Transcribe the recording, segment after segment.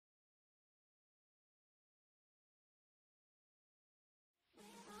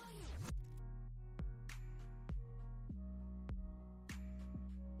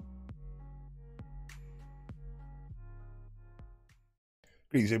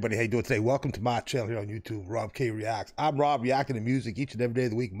Greetings, everybody. How you doing today? Welcome to my channel here on YouTube, Rob K Reacts. I'm Rob, reacting to music each and every day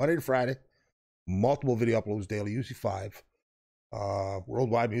of the week, Monday to Friday. Multiple video uploads daily, usually 5.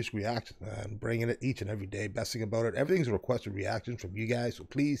 Worldwide music reactions, man. Bringing it each and every day. Best thing about it, everything's a requested reaction from you guys, so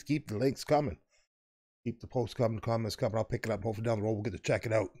please keep the links coming. Keep the posts coming, the comments coming. I'll pick it up. Hopefully down the road we'll get to check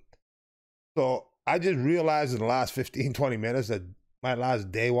it out. So I just realized in the last 15, 20 minutes that my last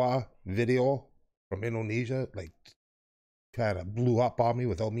Dewa video from Indonesia, like, kind of blew up on me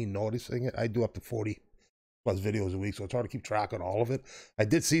without me noticing it. I do up to 40 plus videos a week, so it's hard to keep track on all of it. I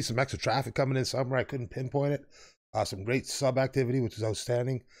did see some extra traffic coming in somewhere. I couldn't pinpoint it. Some great sub activity, which is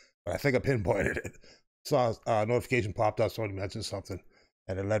outstanding, but I think I pinpointed it. Saw a notification popped up, somebody mentioned something,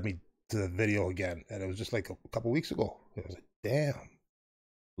 and it led me to the video again. And it was just like a couple weeks ago. I was like, damn,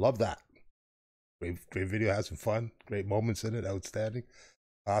 love that. Great video, had some fun, great moments in it, outstanding.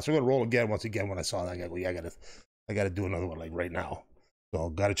 So we're gonna roll again. Once again, when I saw that, I go, yeah, I gotta do another one like right now. So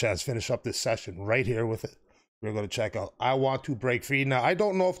got a chance to finish up this session right here with it. We're gonna check out I Want to Break Free. Now I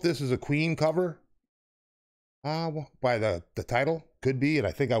don't know if this is a Queen cover by the title. Could be, and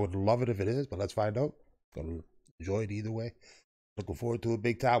I think I would love it if it is, but let's find out. Gonna enjoy it either way. Looking forward to it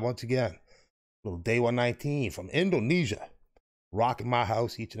big time once again. Little Dewa 19 from Indonesia. Rocking my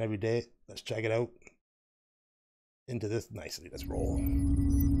house each and every day. Let's check it out. Into this nicely. Let's roll.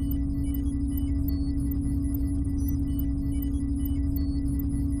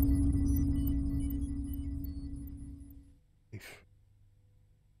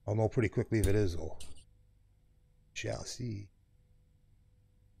 I'll know pretty quickly if it is, though. Shall see.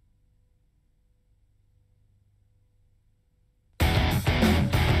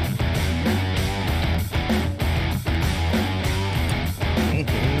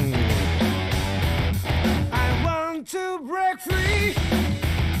 I want to break free.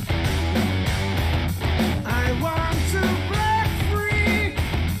 I want to break free.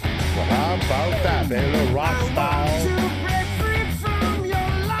 Well, how about that, baby? A little rock style.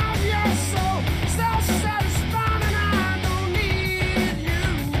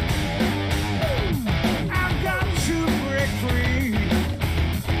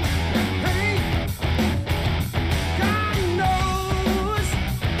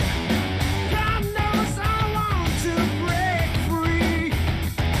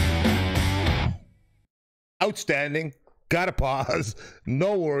 Outstanding. Gotta pause.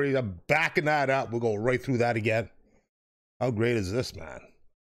 No worries. I'm backing that up. We'll go right through that again. How great is this, man?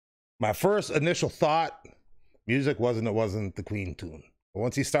 My first initial thought, music wasn't the Queen tune. But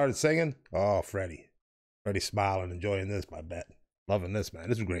once he started singing, oh, Freddie smiling, enjoying this, my bet. Loving this, man.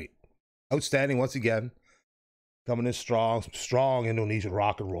 This is great. Outstanding once again. Coming in strong, some strong Indonesian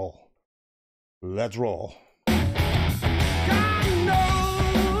rock and roll. Let's roll.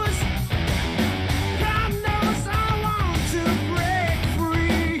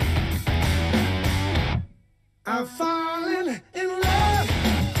 I've fallen in love.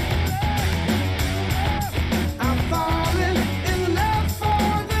 I'm falling in love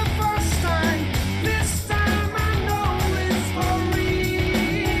for the first time. This time I know it's for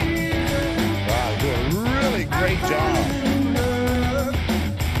real. Wow, doing a really great job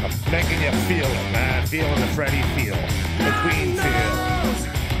of making you feel it, man. Feeling the Freddie feel, the Queen feel.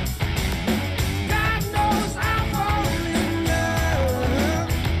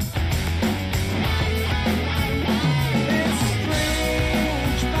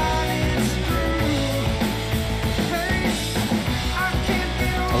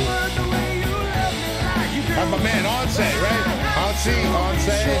 My man, Onse, right? Onse.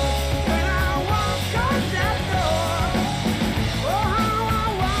 When I walk out that door, oh, how I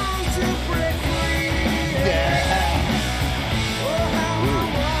want to break free. Yeah. Oh, how I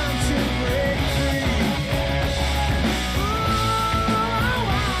want to break free. Oh, I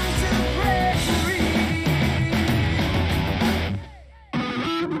want to break free.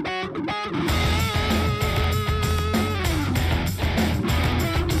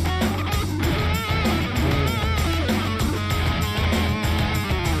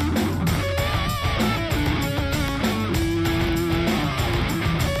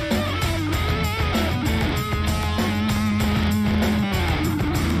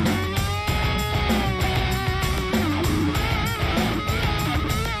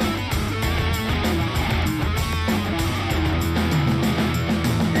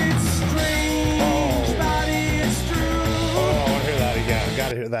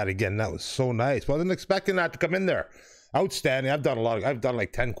 Hear that again. That was so nice. Wasn't expecting that to come in there. Outstanding. I've done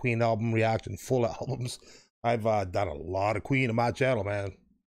like 10 Queen album reactions, full albums. I've done a lot of Queen on my channel, man.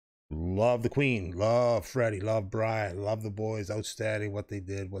 Love the Queen, love Freddie, love Brian, love the boys. Outstanding what they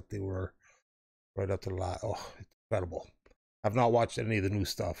did, what they were, right up to the last. Oh, incredible. I've not watched any of the new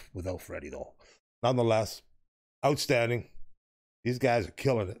stuff without Freddie, though. Nonetheless, outstanding. These guys are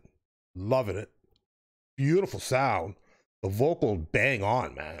killing it. Loving it. Beautiful sound. The vocal bang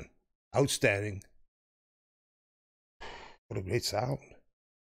on, man. Outstanding. What a great sound.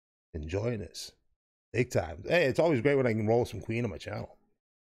 Enjoying this. Big time. Hey, it's always great when I can roll some Queen on my channel.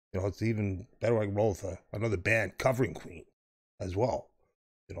 You know, it's even better when I can roll with another band covering Queen as well.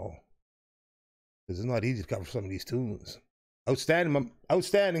 You know, because it's not easy to cover some of these tunes. Outstanding.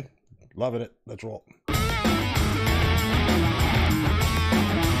 Outstanding. Loving it. Let's roll.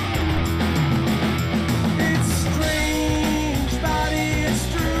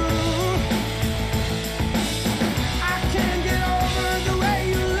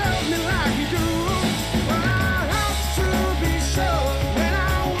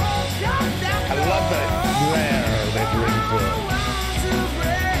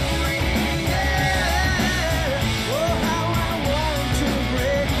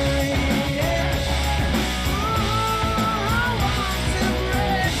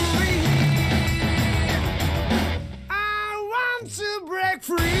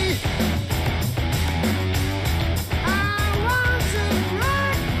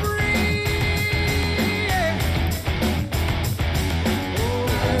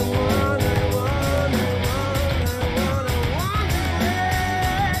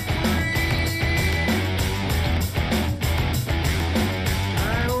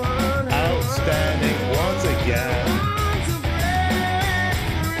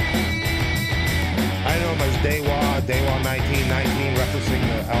 Dewa 1919, referencing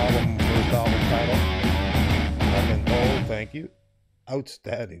the album, first album title. And gold, thank you.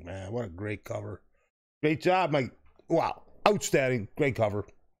 Outstanding, man. What a great cover. Great job, Mike. Wow. Outstanding. Great cover.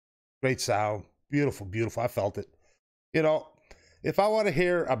 Great sound. Beautiful, beautiful. I felt it. You know, if I want to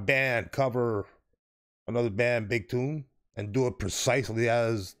hear a band cover another band, big tune, and do it precisely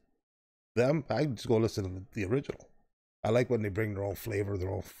as them, I can just go listen to the original. I like when they bring their own flavor, their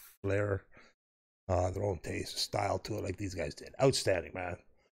own flair. Their own taste, style to it, like these guys did. Outstanding, man.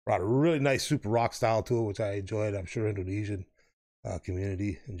 Brought a really nice super rock style to it, which I enjoyed. I'm sure Indonesian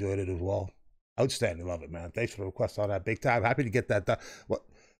community enjoyed it as well. Outstanding. Love it, man. Thanks for the request on that. Big time. Happy to get that done. What?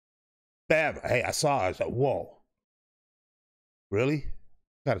 Bam. Hey, I saw it. I was like, whoa. Really?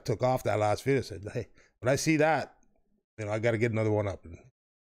 Kind of took off that last video. I said, hey, when I see that, you know, I got to get another one up. And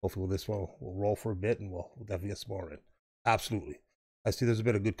hopefully with this one, we'll roll for a bit and we'll definitely get some more in. Absolutely. I see there's a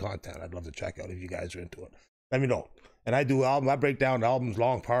bit of good content I'd love to check out if you guys are into it. Let me know. And I do album. I break down albums,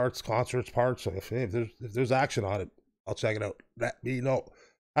 long parts, concerts parts. So if there's action on it, I'll check it out. Let me know.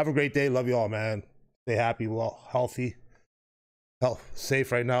 Have a great day. Love you all, man. Stay happy, well, healthy,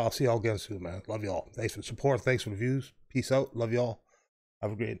 safe right now. I'll see y'all again soon, man. Love you all. Thanks for the support. Thanks for the views. Peace out. Love you all.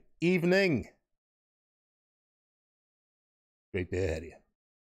 Have a great evening. Great day ahead of you.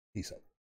 Peace out.